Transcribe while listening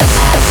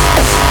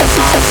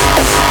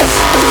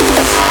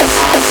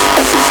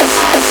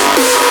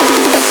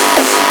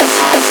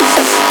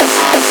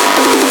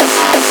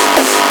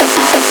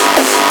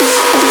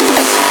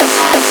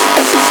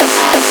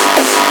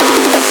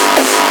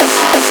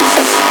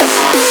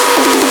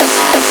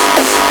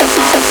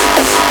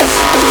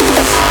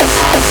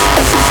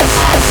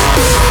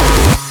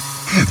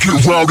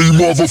Get rowdy,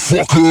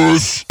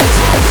 motherfuckers.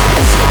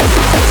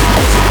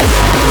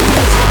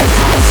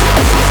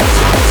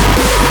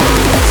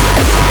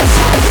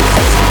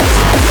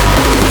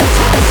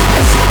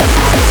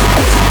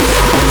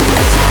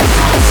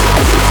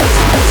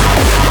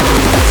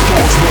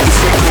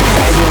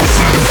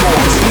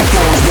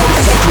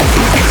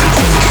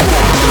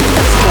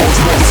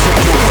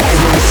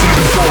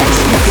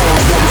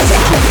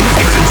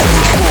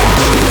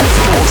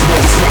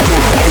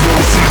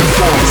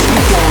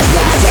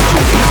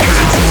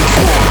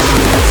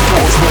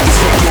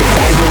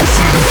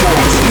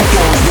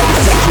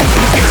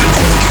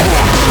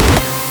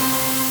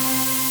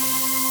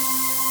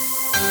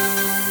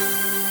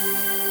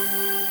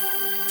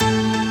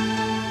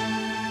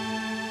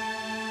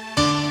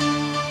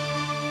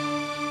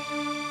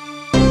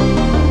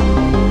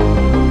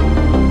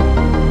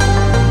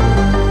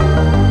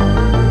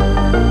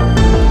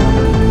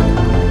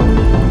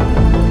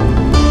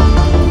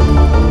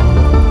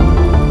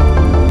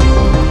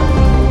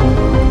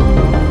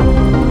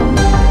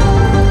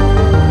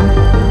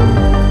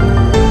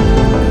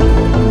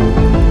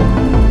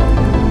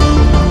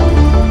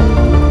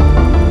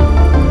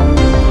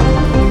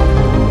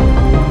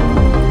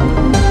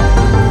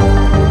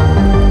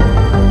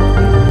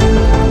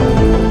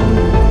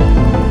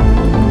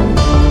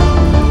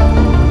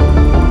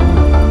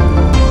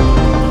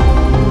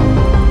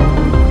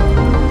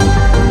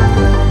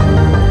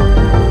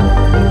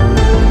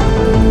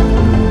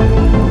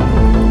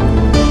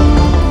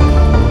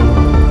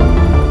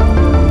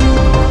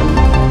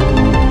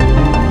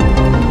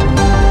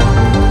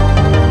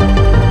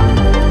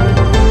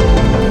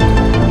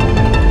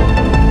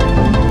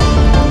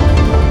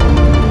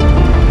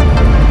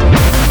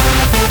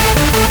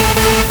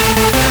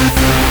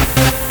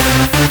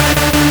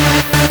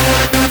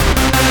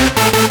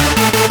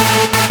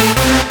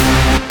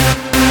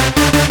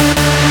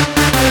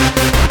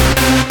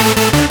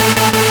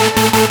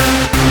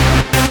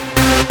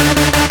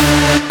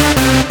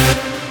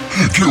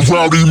 Get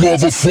rowdy,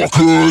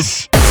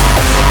 motherfuckers.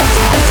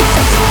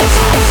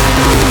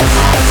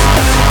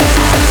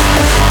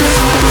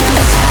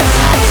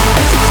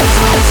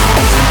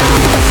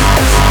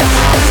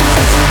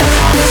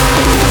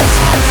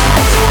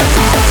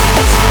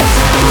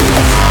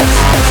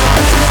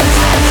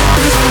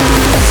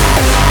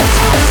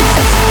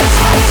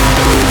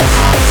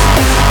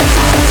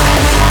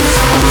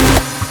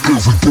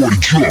 Everybody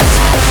jump.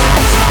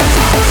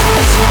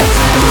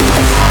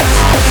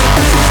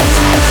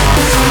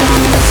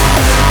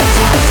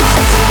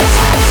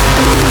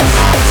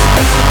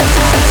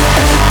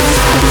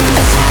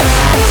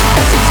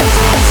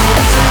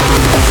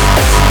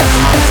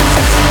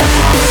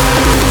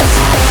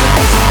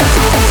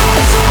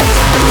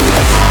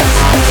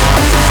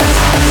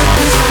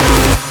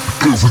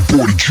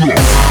 Everybody jump.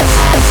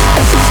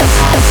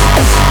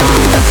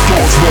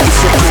 Dance,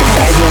 motherfucker,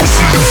 I wanna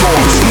see you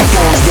dance.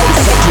 Dance,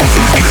 motherfucker,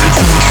 get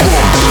into the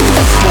trance.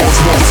 Dance,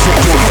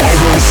 motherfucker, I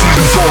wanna see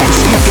you dance.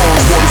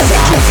 Dance,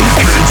 motherfucker,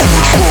 get into the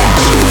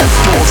trance.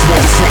 Dance,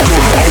 motherfucker,